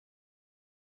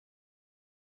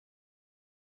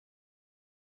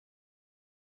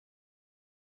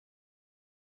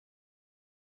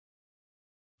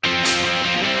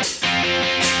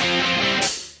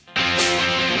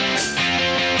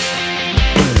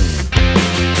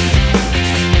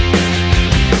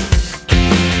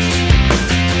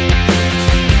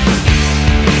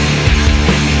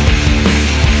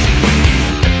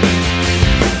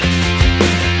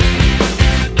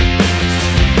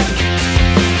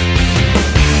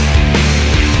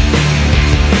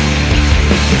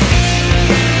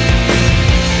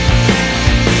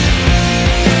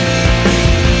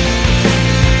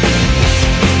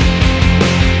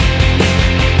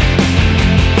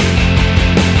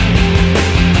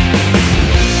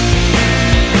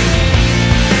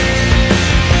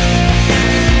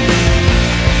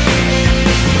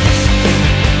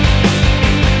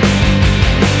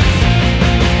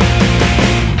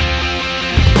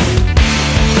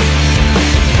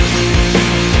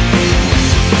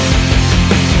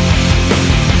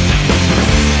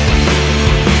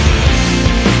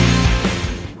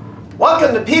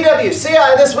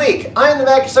PWCI this week. I'm the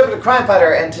Mad Conservative Crime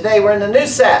Fighter, and today we're in the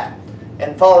news set.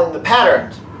 And following the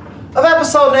pattern of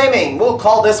episode naming, we'll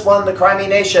call this one the Crimey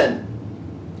Nation.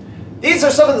 These are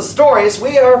some of the stories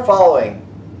we are following.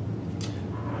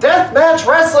 Deathmatch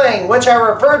wrestling, which I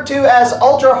referred to as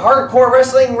ultra-hardcore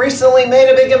wrestling, recently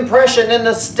made a big impression in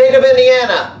the state of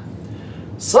Indiana.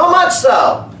 So much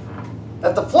so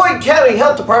that the Floyd County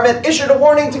Health Department issued a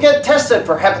warning to get tested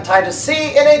for hepatitis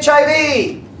C and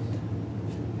HIV.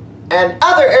 And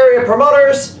other area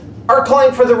promoters are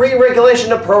calling for the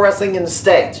re-regulation of pro wrestling in the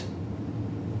state.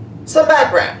 Some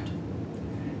background.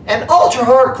 An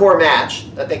ultra-hardcore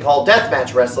match that they call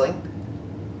deathmatch wrestling,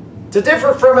 to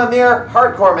differ from a mere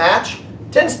hardcore match,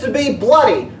 tends to be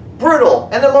bloody, brutal,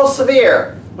 and the most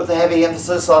severe, with a heavy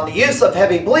emphasis on the use of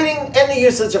heavy bleeding and the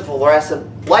usage of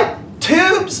fluorescent light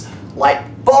tubes,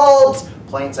 light bulbs,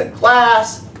 planes of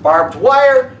glass, barbed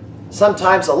wire,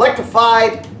 sometimes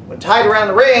electrified when tied around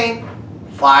the ring,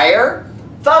 fire,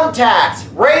 thumbtacks,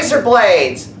 razor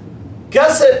blades,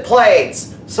 gusset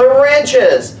plates,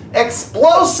 syringes,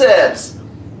 explosives,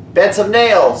 beds of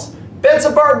nails, beds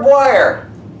of barbed wire,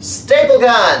 staple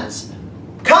guns,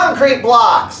 concrete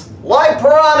blocks, live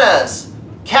piranhas,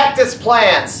 cactus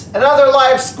plants, and other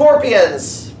live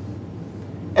scorpions,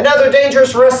 and other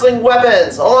dangerous wrestling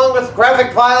weapons, along with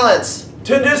graphic violence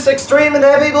to induce extreme and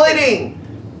heavy bleeding,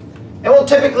 and will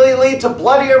typically lead to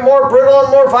bloodier, more brutal,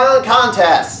 and more violent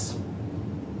contests.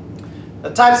 The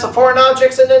types of foreign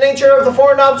objects and the nature of the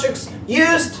foreign objects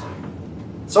used,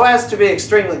 so as to be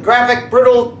extremely graphic,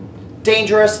 brutal,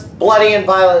 dangerous, bloody, and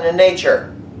violent in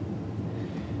nature.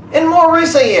 In more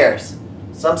recent years,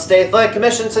 some state athletic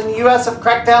commissions in the U.S. have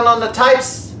cracked down on the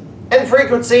types and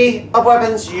frequency of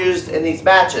weapons used in these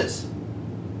matches.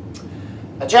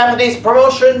 A Japanese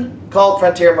promotion called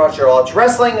Frontier Martial Arts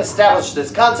Wrestling established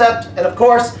this concept, and of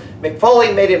course, Mick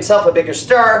Foley made himself a bigger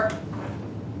stir,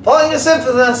 following his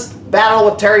infamous battle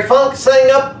with Terry Funk,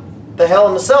 setting up the Hell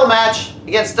in a Cell match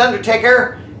against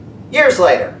Undertaker years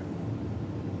later.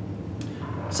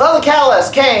 So the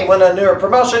catalyst came when a newer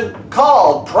promotion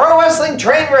called Pro Wrestling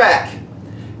Trainwreck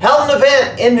held an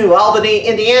event in New Albany,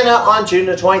 Indiana on June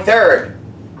the 23rd.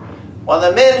 One of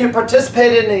the men who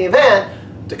participated in the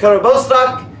event, Dakota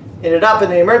Bostock, ended up in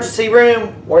the emergency room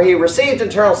where he received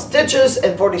internal stitches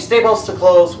and 40 staples to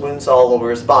close wounds all over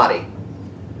his body.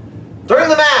 During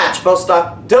the match,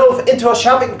 Bostock dove into a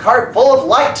shopping cart full of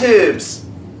light tubes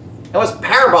and was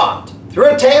powerbombed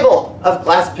through a table of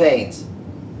glass panes.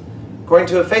 According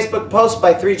to a Facebook post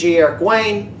by 3G Eric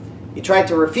Wayne, he tried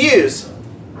to refuse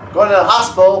going to the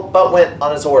hospital, but went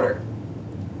on his order.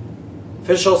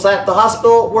 Officials at the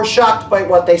hospital were shocked by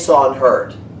what they saw and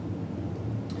heard.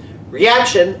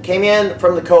 Reaction came in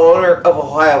from the co-owner of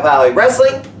Ohio Valley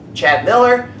Wrestling, Chad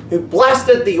Miller, who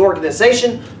blasted the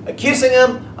organization, accusing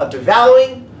them of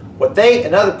devaluing what they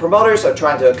and other promoters are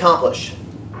trying to accomplish.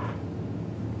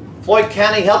 Floyd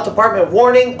County Health Department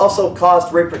warning also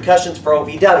caused repercussions for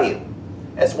OVW,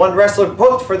 as one wrestler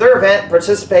booked for their event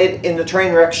participated in the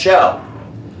Trainwreck show.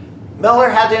 Miller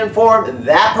had to inform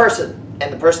that person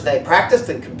and the person they practiced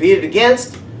and competed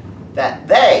against that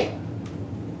they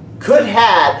could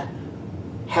have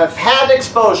had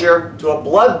exposure to a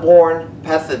blood-borne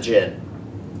pathogen.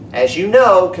 As you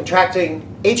know, contracting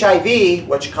HIV,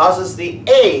 which causes the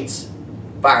AIDS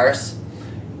virus,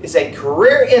 is a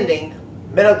career-ending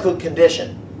medical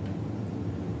condition.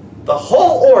 The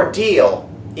whole ordeal,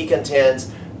 he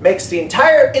contends, makes the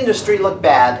entire industry look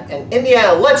bad, and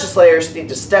Indiana legislators need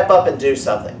to step up and do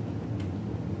something.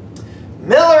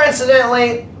 Miller,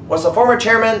 incidentally, was a former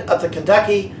chairman of the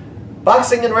Kentucky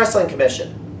Boxing and Wrestling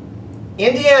Commission.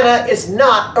 Indiana is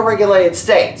not a regulated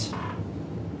state.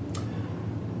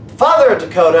 The father of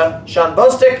Dakota, Sean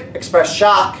Bostick, expressed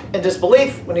shock and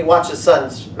disbelief when he watched his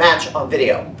son's match on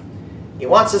video. He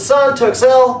wants his son to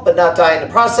excel but not die in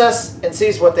the process, and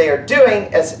sees what they are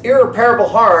doing as irreparable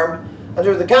harm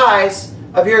under the guise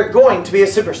of "you're going to be a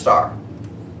superstar."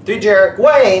 3G Eric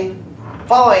Wayne,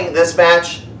 following this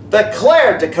match,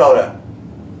 declared Dakota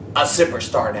a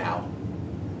superstar now.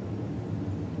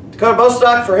 Dakota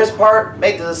Bostock, for his part,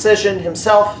 made the decision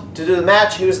himself to do the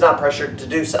match. He was not pressured to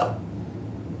do so.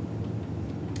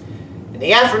 In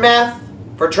the aftermath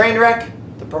for Trainwreck,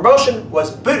 the promotion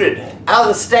was booted out of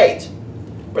the state,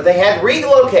 where they had to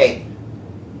relocate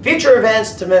future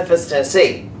events to Memphis,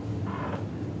 Tennessee.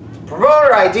 The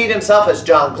promoter ID'd himself as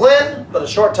John Glenn, but a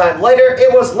short time later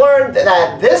it was learned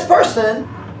that this person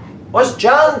was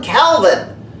John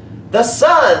Calvin, the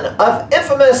son of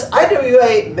infamous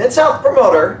IWA Mid-South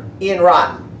promoter Ian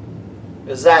Rotten.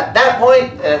 It was at that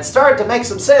point that it started to make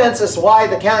some sense as to why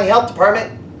the county health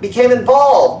department became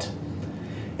involved.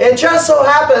 It just so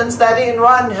happens that Ian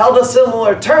Rotten held a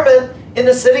similar tournament in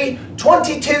the city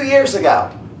 22 years ago.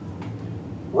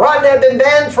 Rotten had been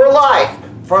banned for life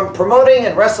from promoting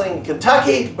and wrestling in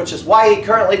Kentucky, which is why he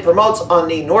currently promotes on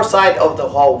the north side of the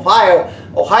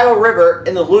Ohio River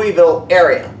in the Louisville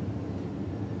area.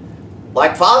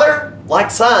 Like father, like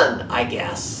son, I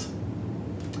guess.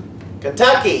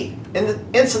 Kentucky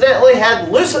incidentally had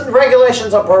loosened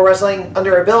regulations on pro wrestling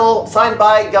under a bill signed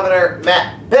by Governor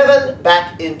Matt Bevin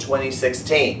back in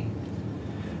 2016.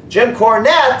 Jim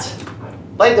Cornette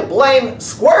laid the blame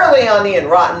squarely on Ian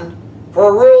Rotten for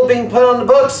a rule being put on the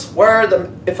books where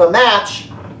a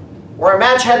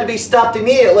match had to be stopped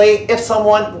immediately if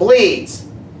someone bleeds.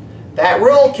 That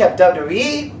rule kept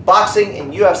WWE, boxing,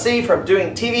 and UFC from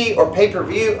doing TV or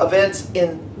pay-per-view events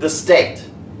in the state.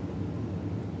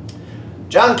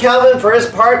 John Calvin, for his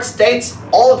part, states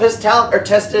all of his talent are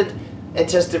tested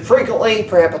frequently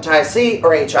for hepatitis C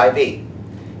or HIV.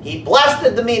 He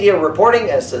blasted the media reporting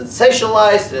as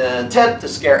sensationalized in an attempt to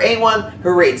scare anyone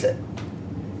who reads it.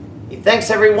 He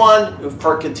thanks everyone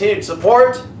for continued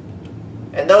support,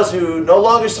 and those who no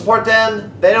longer support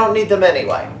them, they don't need them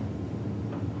anyway.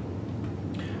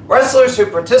 Wrestlers who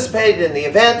participated in the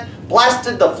event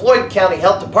blasted the Floyd County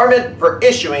Health Department for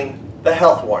issuing the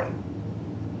health warning.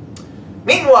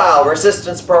 Meanwhile,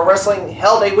 Resistance Pro Wrestling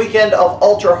held a weekend of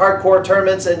ultra-hardcore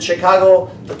tournaments in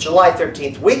Chicago the July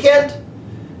 13th weekend.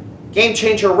 Game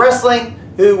Changer Wrestling,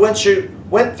 who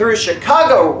went through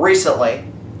Chicago recently,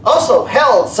 also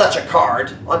held such a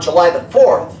card on July the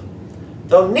 4th.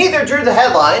 Though neither drew the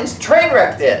headlines,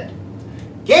 Trainwreck did.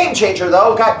 Game Changer,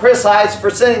 though, got criticized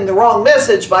for sending the wrong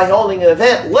message by holding an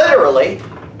event literally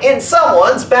in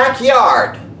someone's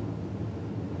backyard.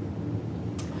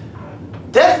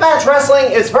 Deathmatch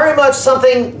wrestling is very much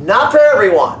something not for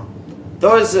everyone,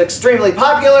 though it is extremely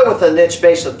popular with a niche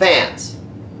base of fans.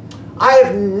 I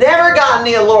have never gotten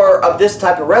the allure of this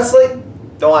type of wrestling,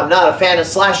 though I'm not a fan of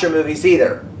slasher movies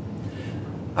either.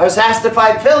 I was asked if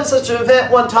I'd film such an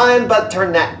event one time, but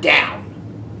turned that down.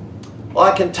 While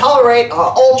I can tolerate an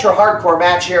ultra-hardcore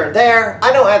match here and there,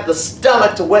 I don't have the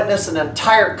stomach to witness an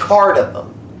entire card of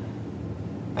them.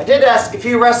 I did ask a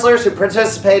few wrestlers who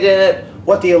participated in it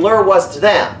what the allure was to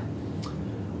them.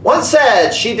 One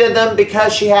said she did them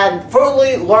because she hadn't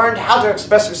fully learned how to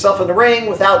express herself in the ring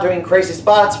without doing crazy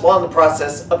spots while in the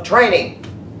process of training.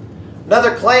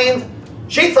 Another claimed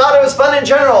she thought it was fun in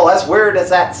general, as weird as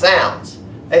that sounds.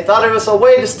 They thought it was a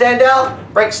way to stand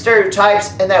out, break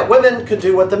stereotypes, and that women could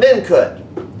do what the men could.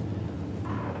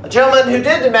 A gentleman who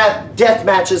did death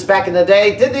matches back in the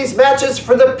day did these matches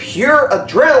for the pure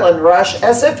adrenaline rush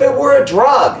as if it were a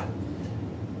drug.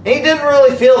 And he didn't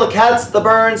really feel the cuts, the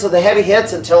burns, or the heavy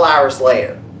hits until hours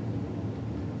later.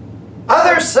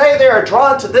 Others say they are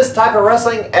drawn to this type of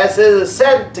wrestling as it is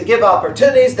said to give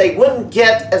opportunities they wouldn't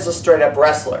get as a straight-up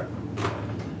wrestler.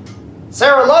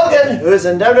 Sarah Logan, who is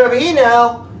in WWE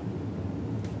now,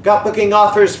 got booking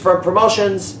offers from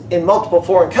promotions in multiple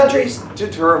foreign countries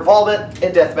due to her involvement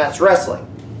in deathmatch wrestling.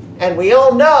 And we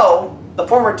all know the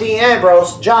former Dean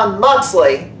Ambrose, John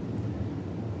Moxley,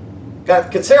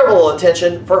 got considerable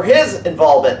attention for his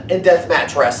involvement in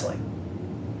deathmatch wrestling.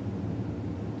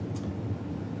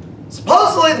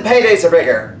 Supposedly the paydays are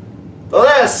bigger, though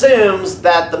that assumes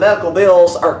that the medical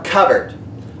bills are covered.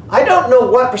 I don't know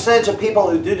what percentage of people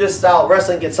who do this style of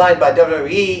wrestling get signed by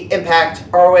WWE, Impact,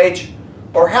 ROH,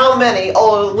 or how many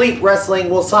All Elite Wrestling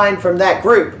will sign from that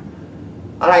group.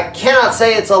 And I cannot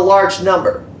say it's a large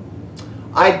number.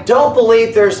 I don't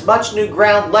believe there's much new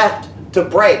ground left to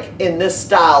break in this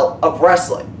style of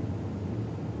wrestling.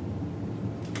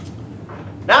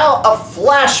 Now a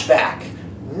flashback.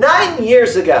 9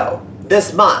 years ago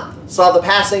this month saw the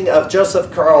passing of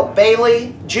Joseph Carl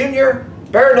Bailey Jr.,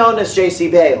 better known as J.C.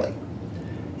 Bailey.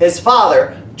 His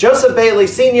father, Joseph Bailey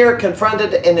Sr.,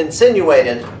 confronted and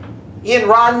insinuated Ian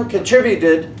Rotten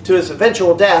contributed to his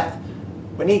eventual death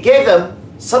when he gave them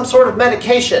some sort of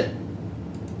medication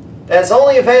that is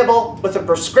only available with a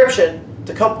prescription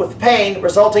to cope with pain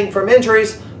resulting from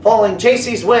injuries following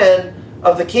JC's win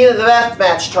of the King of the Death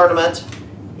Match tournament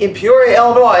in Peoria,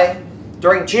 Illinois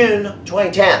during June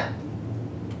 2010.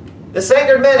 This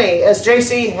angered many as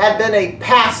JC had been a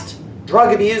past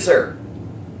drug abuser.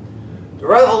 The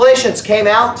revelations came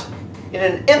out in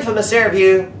an infamous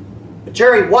interview that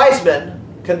Jerry Wiseman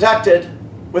conducted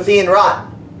with Ian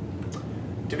Rotten.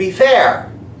 To be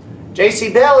fair,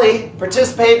 J.C. Bailey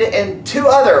participated in 2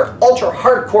 other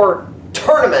ultra-hardcore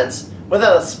tournaments within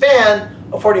a span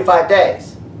of 45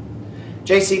 days.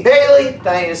 J.C. Bailey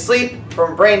died in his sleep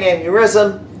from a brain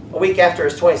aneurysm a week after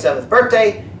his 27th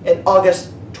birthday in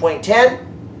August 2010.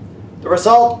 the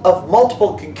result of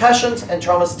multiple concussions and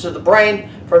traumas to the brain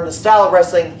from the style of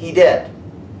wrestling he did.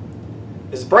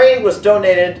 His brain was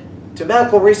donated to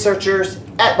medical researchers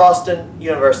at Boston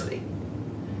University.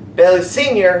 Bailey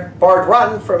Sr. barred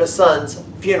Rotten from his son's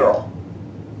funeral.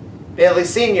 Bailey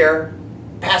Sr.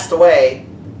 passed away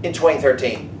in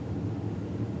 2013.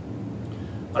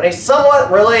 On a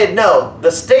somewhat related note,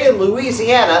 the state of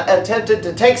Louisiana attempted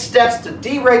to take steps to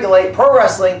deregulate pro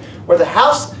wrestling, where the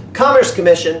House Commerce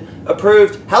Commission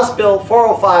approved House Bill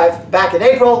 405 back in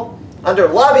April under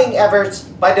lobbying efforts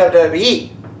by WWE.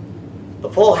 The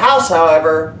full House,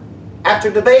 however,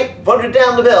 after debate, voted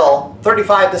down the bill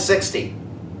 35-60.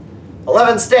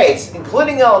 11 states,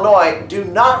 including Illinois, do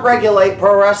not regulate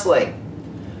pro wrestling.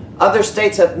 Other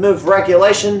states have moved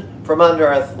regulation from under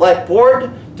an athletic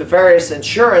board to various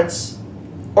insurance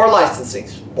or licensing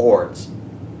boards.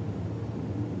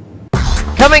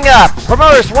 Coming up,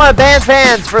 promoters want to ban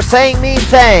fans for saying mean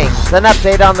things, an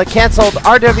update on the canceled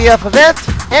RWF event,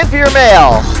 and for your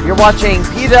mail. You're watching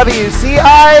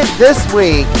PWCI This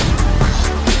Week.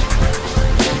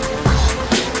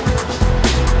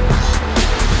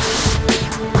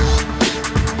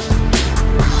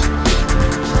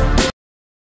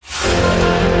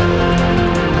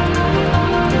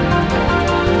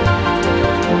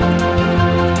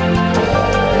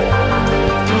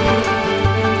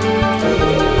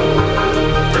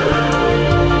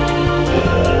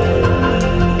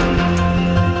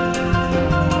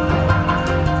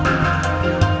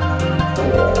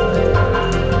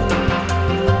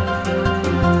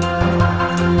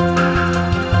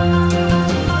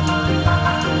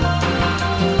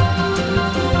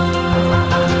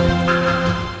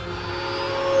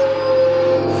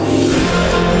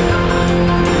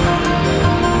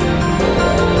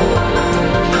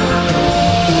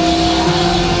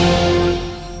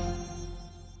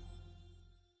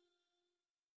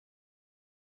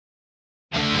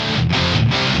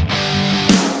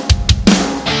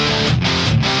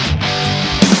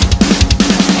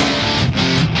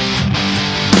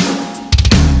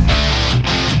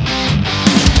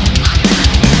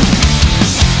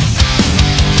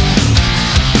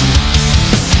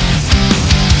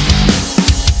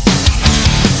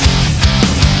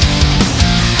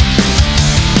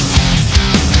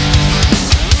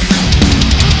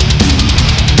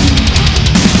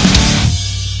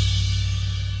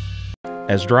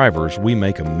 As drivers, we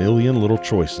make a million little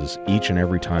choices each and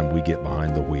every time we get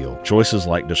behind the wheel. Choices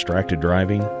like distracted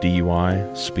driving,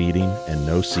 DUI, speeding, and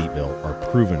no seatbelt are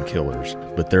proven killers,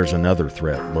 but there's another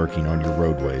threat lurking on your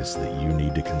roadways that you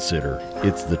need to consider.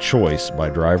 It's the choice by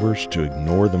drivers to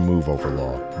ignore the move-over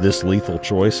law. This lethal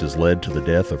choice has led to the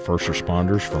death of first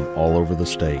responders from all over the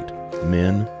state,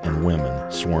 men and women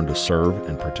sworn to serve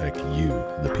and protect you,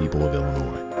 the people of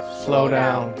Illinois. Slow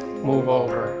down, move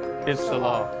over, it's the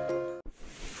law.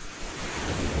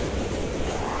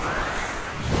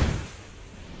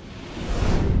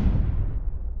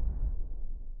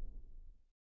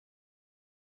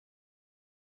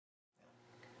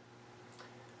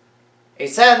 A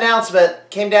sad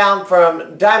announcement came down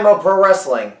from Dynamo Pro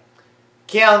Wrestling.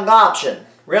 Keong Option,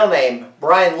 real name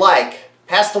Brian Like,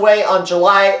 passed away on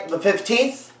July the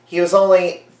 15th. He was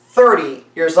only 30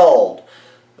 years old.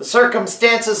 The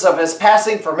circumstances of his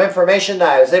passing, from information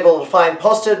that I was able to find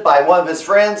posted by one of his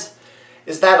friends,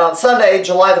 is that on Sunday,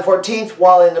 July the 14th,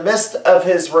 while in the midst of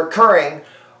his recurring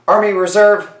Army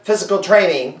Reserve physical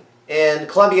training in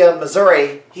Columbia,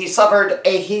 Missouri, he suffered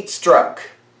a heat stroke.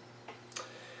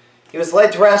 He was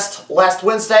laid to rest last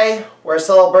Wednesday, where a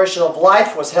celebration of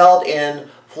life was held in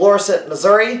Florissant,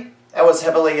 Missouri, and was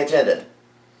heavily attended.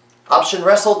 Option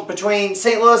wrestled between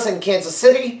St. Louis and Kansas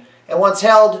City, and once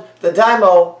held the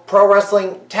Dynamo Pro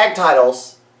Wrestling tag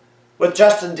titles with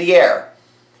Justin Dier.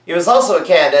 He was also a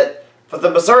candidate for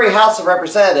the Missouri House of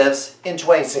Representatives in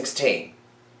 2016.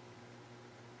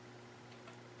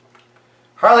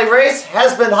 Harley Race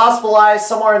has been hospitalized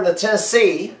somewhere in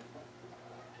Tennessee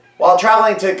while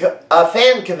traveling to a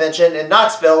fan convention in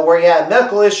Knoxville, where he had a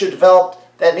medical issue developed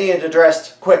that needed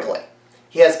addressed quickly.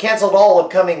 He has canceled all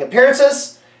upcoming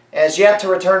appearances and is yet to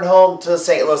return home to the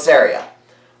St. Louis area.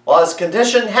 While his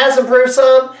condition has improved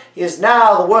some, he is now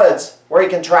out of the woods where he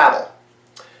can travel.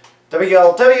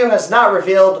 WLW has not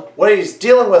revealed what he's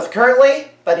dealing with currently,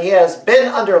 but he has been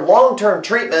under long-term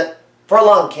treatment for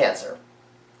lung cancer.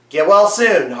 Get well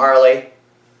soon, Harley.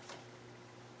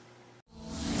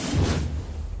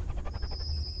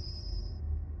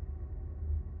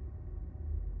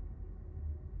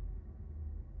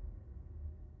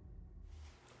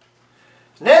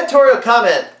 An editorial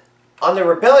comment on the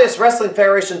rebellious Wrestling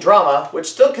Federation drama, which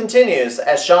still continues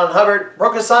as Sean Hubbard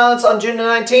broke his silence on June the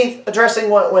 19th, addressing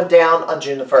what went down on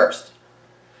June the 1st.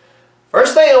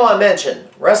 First thing I want to mention,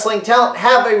 wrestling talent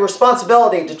have a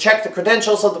responsibility to check the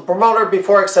credentials of the promoter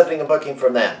before accepting a booking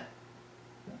from them.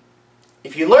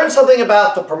 If you learn something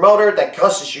about the promoter that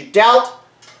causes you doubt,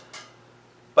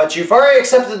 but you've already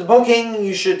accepted the booking,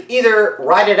 you should either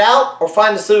write it out or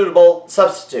find a suitable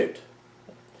substitute.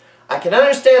 I can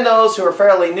understand those who are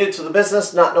fairly new to the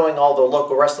business not knowing all the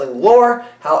local wrestling lore.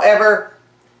 However,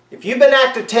 if you've been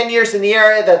active 10 years in the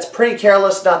area, that's pretty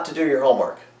careless not to do your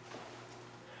homework.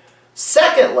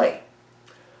 Secondly,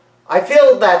 I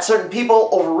feel that certain people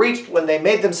overreached when they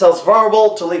made themselves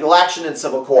vulnerable to legal action in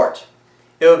civil court.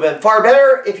 It would have been far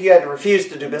better if you had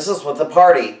refused to do business with the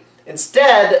party.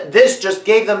 Instead, this just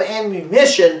gave them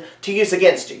ammunition to use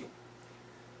against you.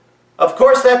 Of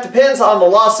course, that depends on the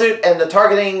lawsuit and the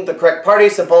targeting the correct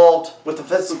parties involved with the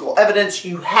physical evidence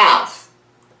you have.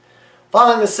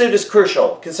 Filing the suit is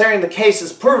crucial, considering the case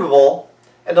is provable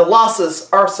and the losses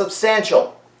are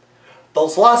substantial.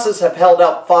 Those losses have held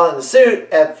up filing the suit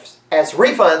as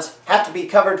refunds have to be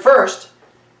covered first,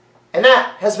 and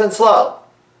that has been slow.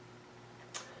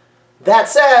 That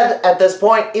said, at this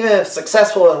point, even if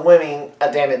successful in winning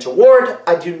a damage award,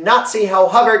 I do not see how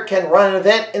Hubbard can run an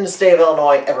event in the state of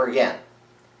Illinois ever again.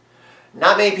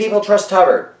 Not many people trust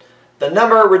Hubbard. The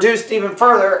number reduced even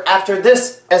further after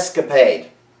this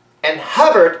escapade. And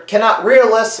Hubbard cannot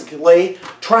realistically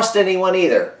trust anyone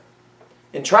either.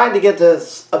 In trying to get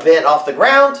this event off the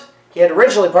ground, he had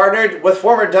originally partnered with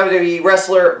former WWE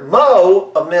wrestler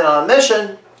Mo of Men on a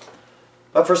Mission,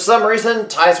 but for some reason,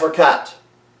 ties were cut.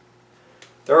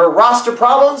 There are roster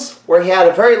problems where he had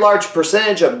a very large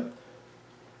percentage of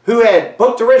who had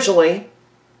booked originally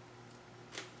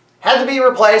had to be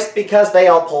replaced because they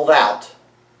all pulled out.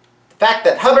 The fact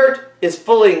that Hubbard is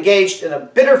fully engaged in a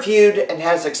bitter feud and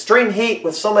has extreme heat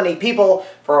with so many people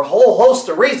for a whole host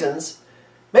of reasons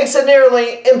makes it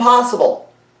nearly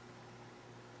impossible.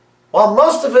 While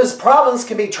most of his problems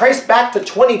can be traced back to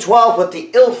 2012 with the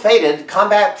ill-fated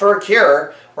Combat for a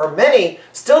Cure, where many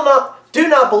still do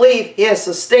not believe he has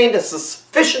sustained a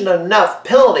sufficient enough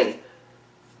penalty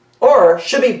or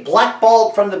should be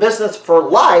blackballed from the business for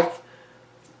life,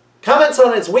 comments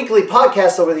on his weekly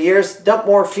podcast over the years dump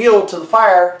more fuel to the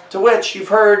fire, to which you've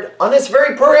heard on this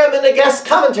very program in a guest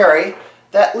commentary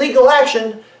that legal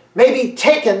action may be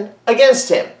taken against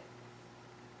him.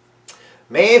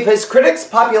 Many of his critics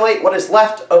populate what is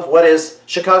left of what is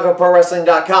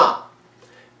ChicagoProWrestling.com.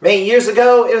 Many years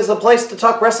ago, it was a place to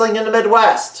talk wrestling in the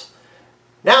Midwest.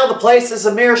 Now the place is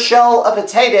a mere shell of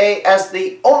its heyday as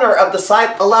the owner of the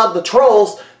site allowed the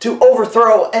trolls to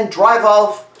overthrow and drive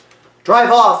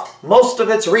off most of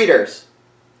its readers.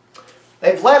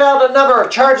 They've let out a number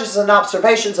of charges and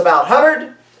observations about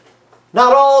Hubbard.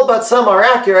 Not all, but some are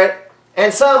accurate,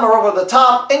 and some are over the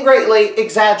top and greatly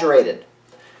exaggerated.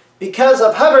 Because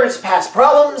of Hubbard's past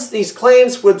problems, these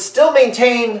claims would still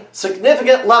maintain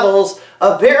significant levels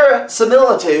of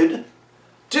verisimilitude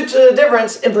due to the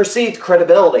difference in perceived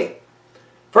credibility.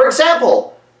 For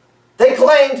example, they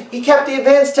claimed he kept the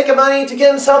advance ticket money to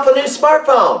get himself a new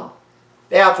smartphone.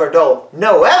 They offered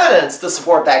no evidence to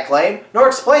support that claim, nor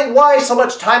explained why so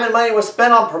much time and money was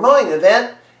spent on promoting the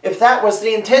event if that was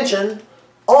the intention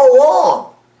all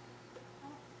along.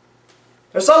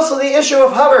 There's also the issue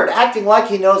of Hubbard acting like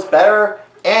he knows better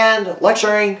and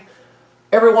lecturing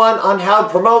everyone on how to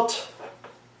promote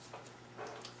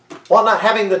while not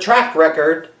having the track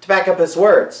record to back up his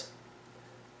words.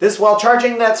 This while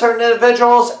charging that certain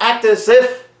individuals act as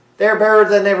if they're better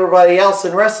than everybody else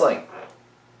in wrestling.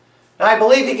 Now, I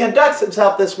believe he conducts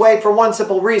himself this way for one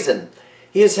simple reason.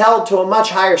 He is held to a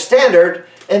much higher standard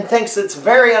and thinks it's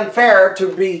very unfair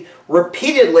to be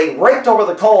repeatedly raked over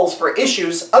the coals for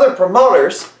issues other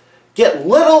promoters get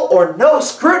little or no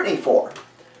scrutiny for.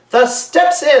 Thus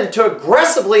steps in to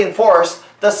aggressively enforce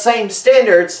the same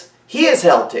standards he is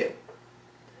held to.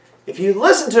 If you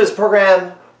listen to his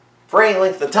program for any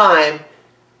length of time,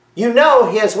 you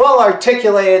know he has well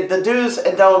articulated the do's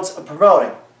and don'ts of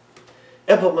promoting.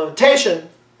 Implementation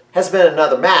has been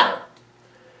another matter.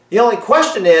 The only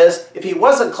question is, if he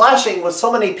wasn't clashing with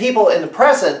so many people in the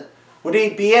present, would he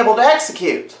be able to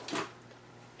execute?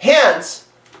 Hence,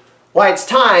 why it's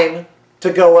time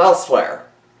to go elsewhere.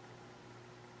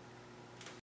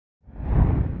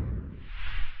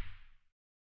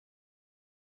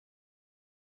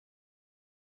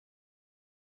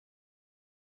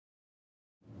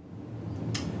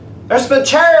 There's been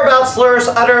chatter about slurs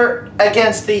uttered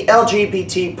against the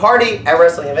LGBT party at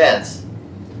wrestling events.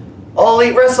 All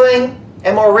Elite Wrestling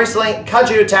and more recently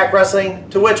kaiju attack wrestling,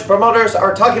 to which promoters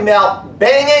are talking about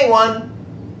banning anyone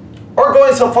or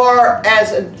going so far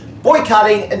as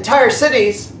boycotting entire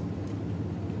cities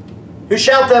who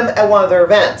shout them at one of their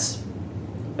events.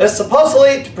 This is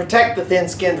supposedly to protect the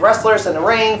thin-skinned wrestlers in the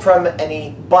ring from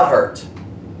any butt hurt.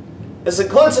 This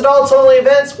includes adults-only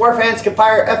events where fans can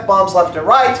fire F-bombs left and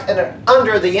right and are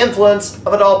under the influence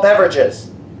of adult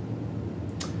beverages.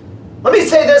 Let me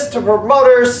say this to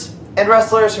promoters and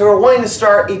wrestlers who are wanting to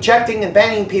start ejecting and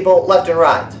banning people left and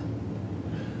right.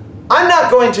 I'm not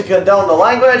going to condone the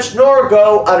language nor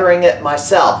go uttering it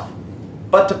myself,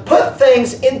 but to put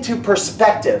things into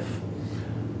perspective,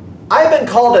 I've been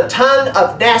called a ton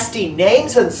of nasty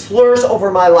names and slurs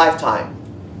over my lifetime.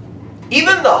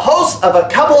 Even the hosts of a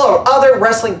couple of other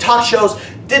wrestling talk shows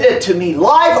did it to me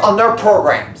live on their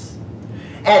programs.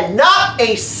 And not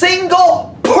a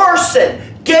single person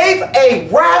gave a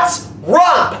rat's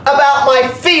rump about my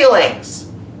feelings.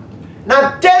 And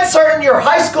I'm dead certain your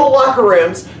high school locker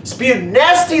rooms spewed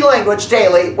nasty language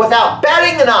daily without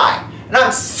batting an eye. And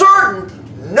I'm certain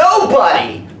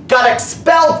nobody got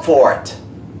expelled for it.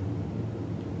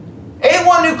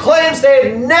 Anyone who claims they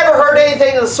have never heard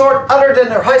anything of the sort uttered in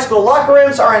their high school locker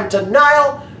rooms are in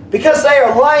denial because they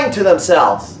are lying to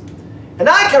themselves. And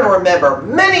I can remember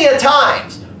many a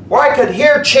times where I could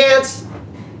hear chants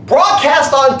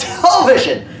broadcast on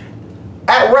television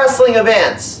at wrestling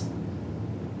events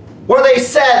where they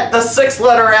said the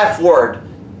 6-letter F word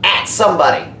at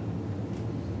somebody.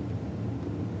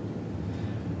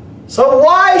 So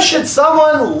why should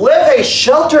someone live a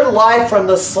sheltered life from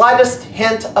the slightest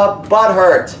hint of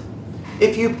butthurt?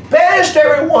 If you banished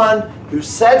everyone who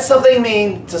said something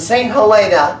mean to St.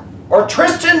 Helena or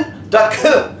Tristan da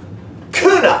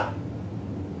Cunha,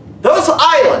 those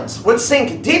islands would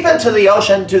sink deep into the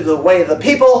ocean due to the way the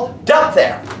people dump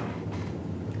there.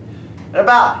 And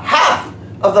about half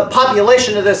of the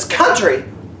population of this country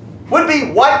would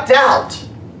be wiped out.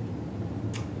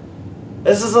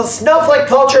 This is a snowflake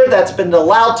culture that's been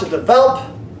allowed to develop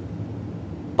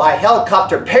by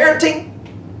helicopter parenting,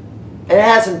 and it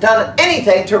hasn't done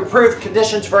anything to improve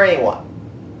conditions for anyone.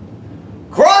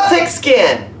 Grow a thick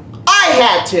skin. I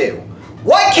had to.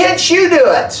 Why can't you do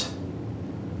it?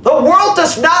 The world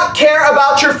does not care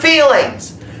about your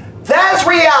feelings. That's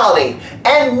reality,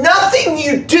 and nothing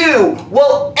you do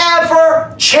will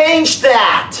ever change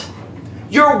that.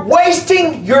 You're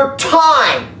wasting your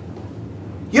time.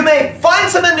 You may find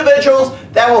some individuals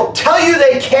that will tell you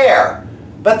they care,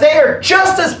 but they are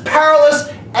just as powerless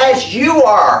as you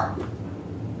are.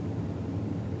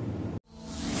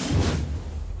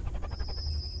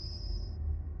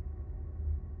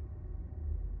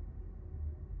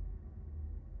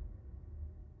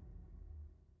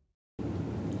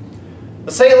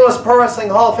 The St. Louis Pro Wrestling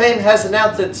Hall of Fame has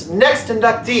announced its next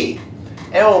inductee,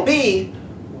 and it will be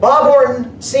Bob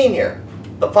Orton Sr.,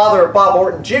 the father of Bob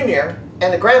Orton Jr.,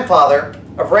 and the grandfather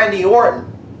of Randy Orton.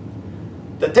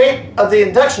 The date of the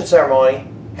induction ceremony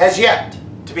has yet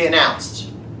to be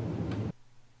announced.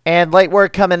 And late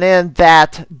word coming in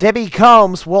that Debbie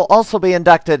Combs will also be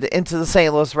inducted into the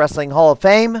St. Louis Wrestling Hall of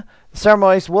Fame. The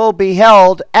ceremonies will be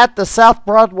held at the South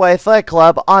Broadway Athletic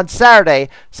Club on Saturday,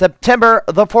 September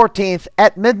the 14th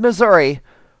at Mid-Missouri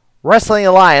Wrestling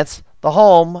Alliance, the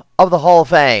home of the Hall of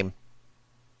Fame.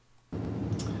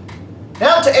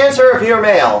 Now to answer a viewer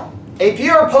mail. A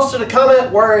viewer posted a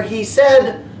comment where he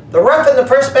said the ref in the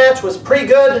first match was pretty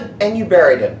good and you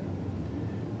buried him.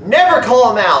 Never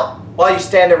call him out while you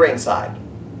stand at ringside.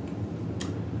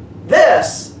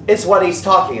 This is what he's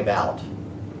talking about.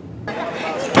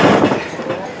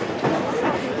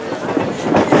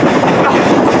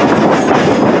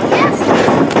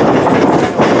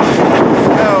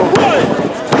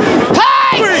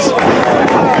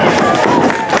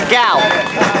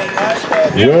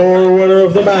 Your winner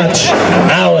of the match,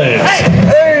 Alex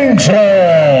Angel.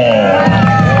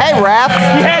 Hey, ref.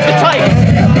 You had to type.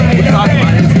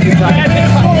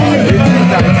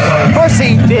 Of course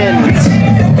he didn't.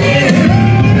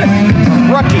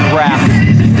 Rookie ref.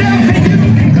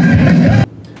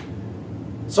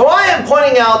 So I am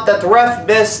pointing out that the ref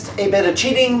missed a bit of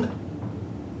cheating,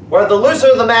 where the loser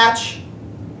of the match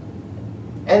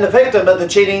and the victim of the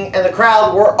cheating and the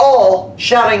crowd were all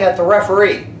shouting at the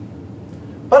referee.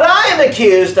 But I am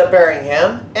accused of burying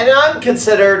him, and I'm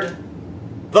considered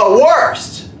the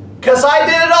worst, because I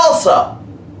did it also.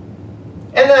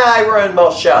 And then I ruin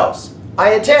most shows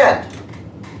I attend.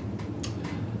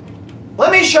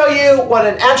 Let me show you what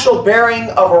an actual burying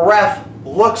of a ref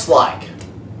looks like.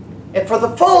 And for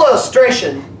the full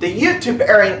illustration, the YouTube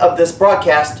airing of this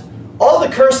broadcast, all the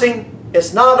cursing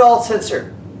is not all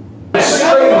censored.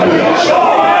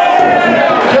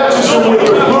 messing with the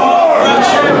bar.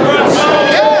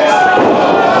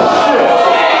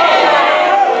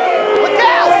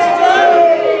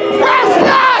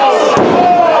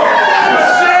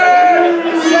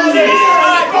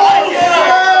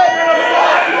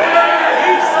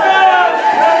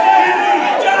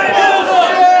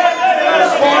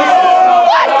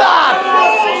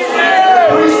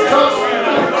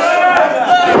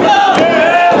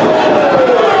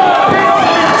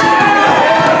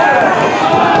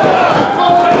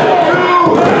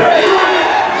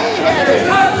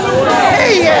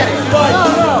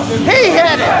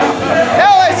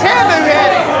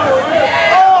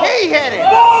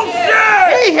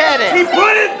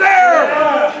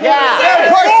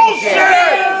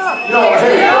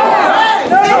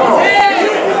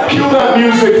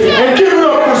 Music and give it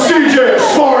up for CJ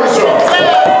Esparza.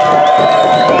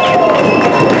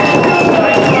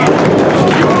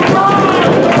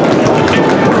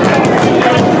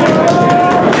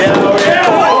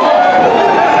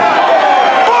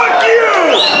 Fuck you!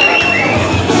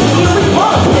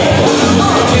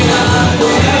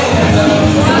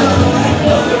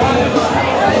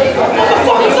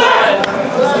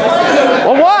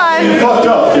 Well, one. You fucked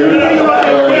up, dude.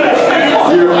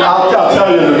 I'll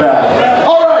tell you in the back.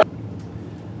 Alright.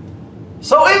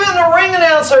 So even the ring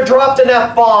announcer dropped an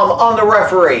F-bomb on the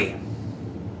referee.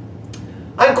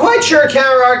 I'm quite sure a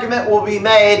counter-argument will be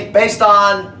made based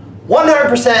on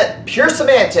 100% pure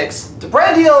semantics to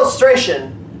brand the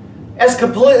illustration as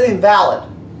completely invalid.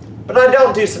 But I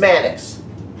don't do semantics.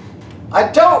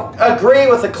 I don't agree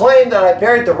with the claim that I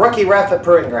buried the rookie ref at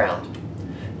Proving Ground.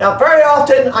 Now, very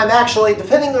often, I'm actually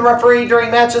defending the referee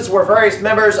during matches where various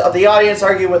members of the audience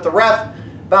argue with the ref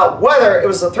about whether it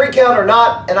was a 3 count or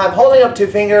not, and I'm holding up 2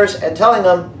 fingers and telling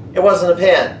them it wasn't a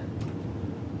pin.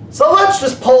 So let's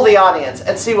just poll the audience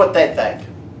and see what they think.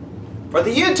 For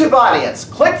the YouTube audience,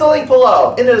 click the link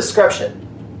below in the description.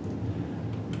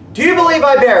 Do you believe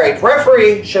I buried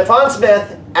referee Steffon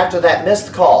Smith after that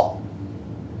missed call?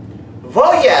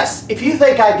 Vote yes if you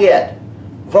think I did.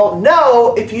 Vote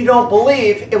no if you don't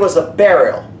believe it was a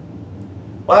burial.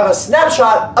 We'll have a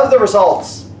snapshot of the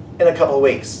results in a couple of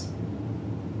weeks.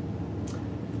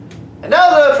 And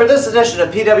now for this edition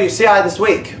of PWCI This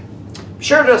Week. Be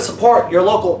sure to support your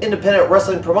local independent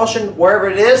wrestling promotion wherever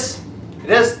it is. It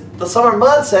is the summer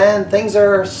months and things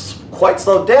are quite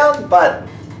slowed down, but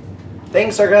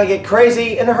things are going to get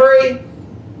crazy in a hurry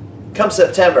come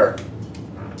September.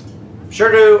 Be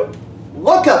sure to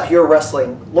look up your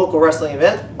local wrestling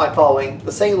event by following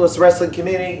the St. Louis wrestling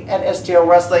community at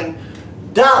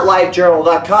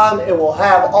stlwrestling.livejournal.com. It will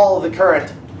have all of the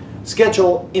current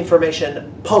schedule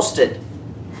information posted.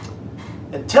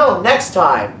 Until next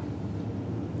time,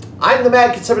 I'm the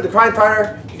Mad Conservative Crime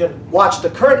Fighter. You can watch the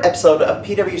current episode of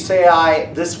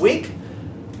PWCI This Week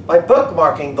by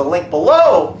bookmarking the link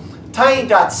below,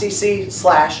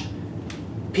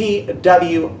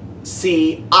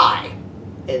 tiny.cc/PWCI.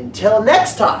 Until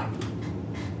next time,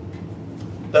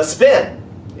 the spin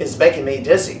is making me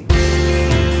dizzy.